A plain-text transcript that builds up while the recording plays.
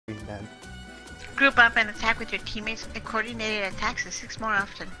bad. Group up and attack with your teammates and coordinated attacks is 6 more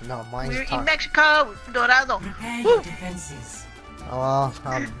often. No, mine's We're in Mexico, Dorado. Prepare your defenses. Oh,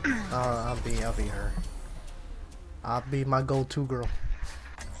 I'll be her. I'll be my go-to girl.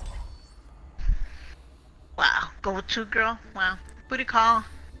 Wow, go-to girl. Wow, booty call.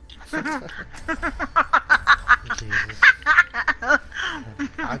 Jesus.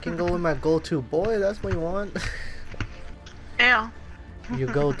 I can go with my go-to boy. That's what you want. Ew. You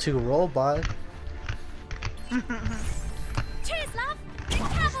go-to robot. Cheers, love! The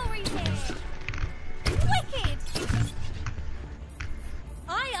cavalry's here! Wicked!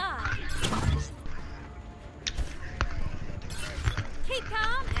 Aye, aye! Keep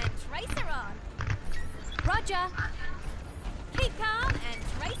calm and tracer on! Roger! Keep calm and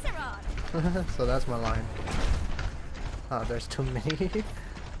tracer on! So that's my line. Oh, there's too many.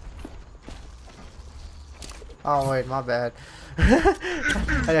 Oh wait, my bad.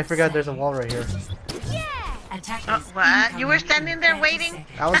 I forgot there's a wall right here. What? You were standing there waiting?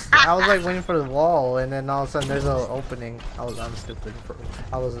 I was like waiting for the wall, and then all of a sudden there's an opening. I'm stupid.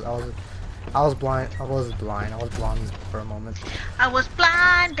 I was blind. I was blonde for a moment. I was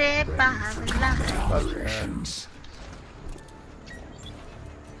blinded by the light.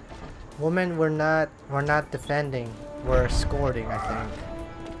 Women, we're not defending. We're escorting, I think.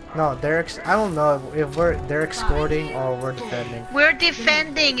 No, I don't know if they're escorting or we're defending. We're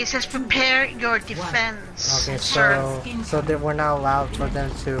defending. It says prepare your defense. Okay, so that we're not allowed for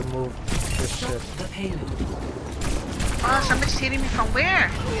them to move this ship. Oh, somebody's hitting me from where?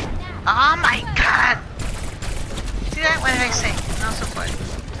 Oh my god! See that? What did I say? No support.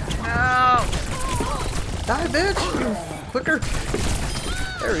 No! Die, bitch! You quicker!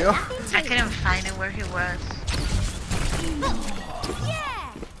 There we go. I couldn't find him where he was.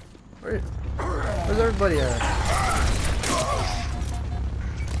 Where's everybody at?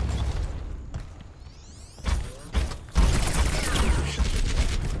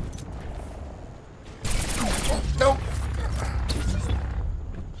 Nope.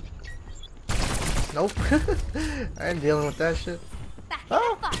 Nope. I ain't dealing with that shit.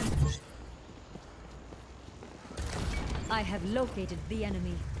 Oh. I have located the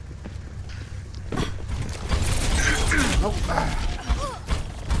enemy. Nope.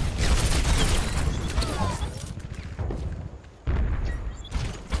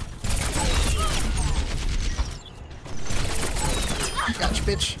 Gotcha,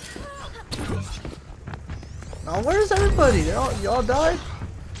 bitch. Now, where's everybody? Y'all died?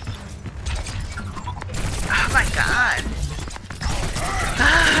 Oh my god.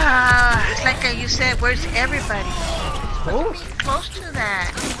 Ah, it's like you said, where's everybody? Oh? Close to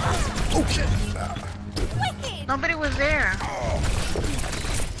that. Oh shit. Nobody was there.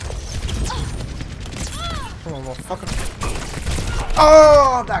 Come on, motherfucker.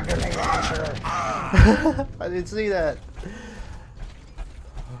 Oh, that grenade launcher. I didn't see that.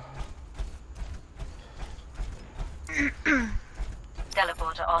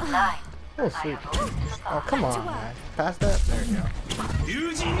 Teleporter online. Oh, sweet. Oh, come on, man. Past that? There you go.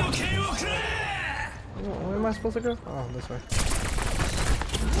 Where am I supposed to go? Oh, this way.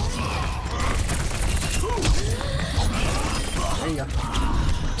 There you go.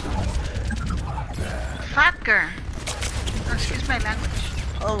 Fucker. Oh, excuse my language.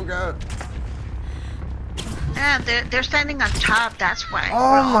 Oh, God. Yeah, they're standing on top, that's why.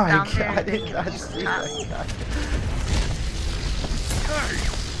 Oh, my down God. there. I did not see that guy.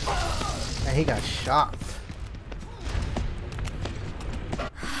 And he got shot.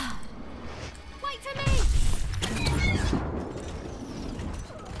 Wait for me!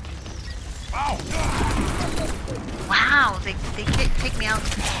 Wow, they take me out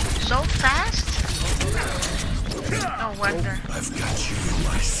so fast. No wonder. I've got you in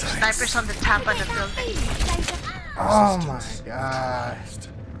my sights. Snipers on the top of the building. Oh my god.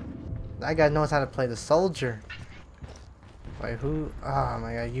 That guy knows how to play the soldier. Wait, who? Oh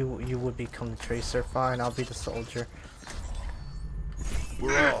my god, you would become the tracer. Fine, I'll be the soldier.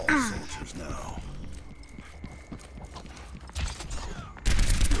 We're all soldiers now.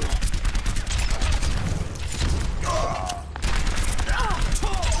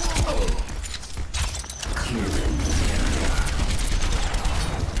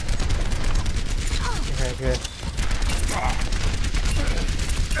 Okay, good.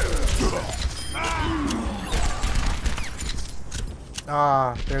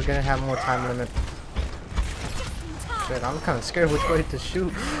 Ah, they're gonna have more time limit. Shit, I'm kind of scared which way to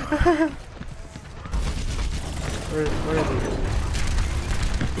shoot. Where are they?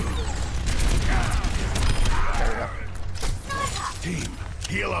 There we go. Team,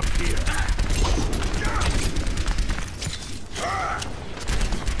 heal up here.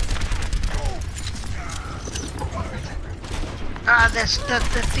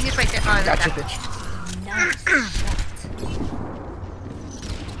 The thing is right there. Oh, Gotcha, that. bitch.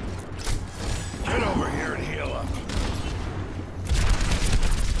 Get over here and heal up.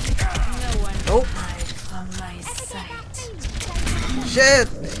 No one Oh. can hide from my sight. Shit!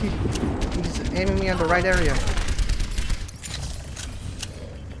 He's aiming me at the right area.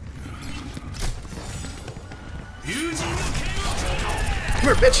 Come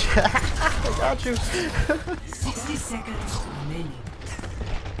here, bitch! I got you. 60 seconds remaining.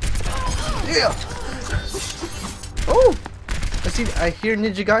 Yeah! Oh! I hear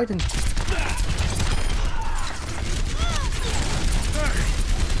Ninja Gaiden.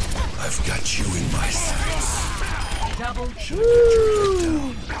 I've got you in my sights. Double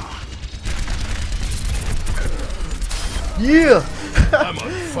Woo! Yeah! I'm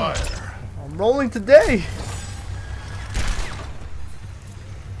on fire. I'm rolling today!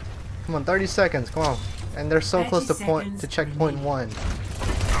 Come on, 30 seconds, come on. And they're so 30 close to seconds checkpoint 1. Hang on,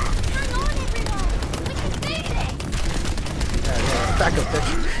 everyone! We can beat it! Yeah, back up, bitch.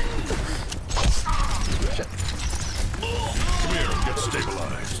 Shit. Come here, get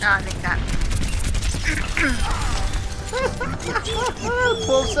stabilized. No, I think that.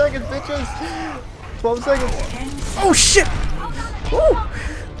 12 seconds, bitches! 12 seconds! Oh shit! Woo!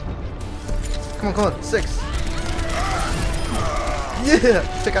 Come on, 6. Yeah!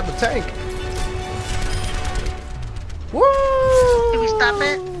 Take out the tank! Woo! Did we stop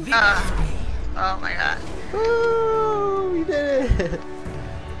it? Oh my god. Woo! We did it!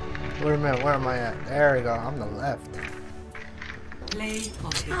 Wait a minute, where am I at? There we go, I'm the left. play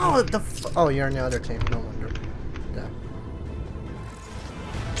of the Oh, oh, you're on the other team, no wonder. Yeah.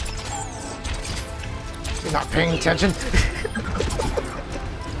 You're not paying attention?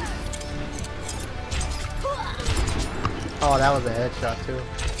 Oh, that was a headshot too.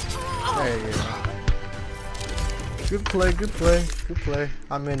 There you go. Good play, good play, good play.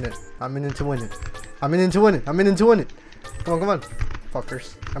 I'm in it. I'm in it to win it. I'm in it to win it. I'm in it to win it. Come on, come on.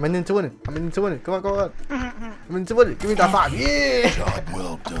 Fuckers. I'm in it to win it. I'm in it to win it. Come on, come on. I'm in it to win it. Give me that 5. Yeah! Job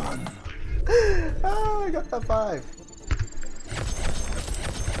well done. Oh, I got that 5.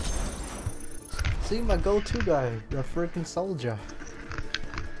 See, my go-to guy, the freaking soldier.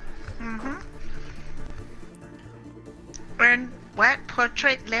 We're in what?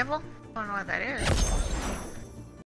 Portrait level? I don't know what that is.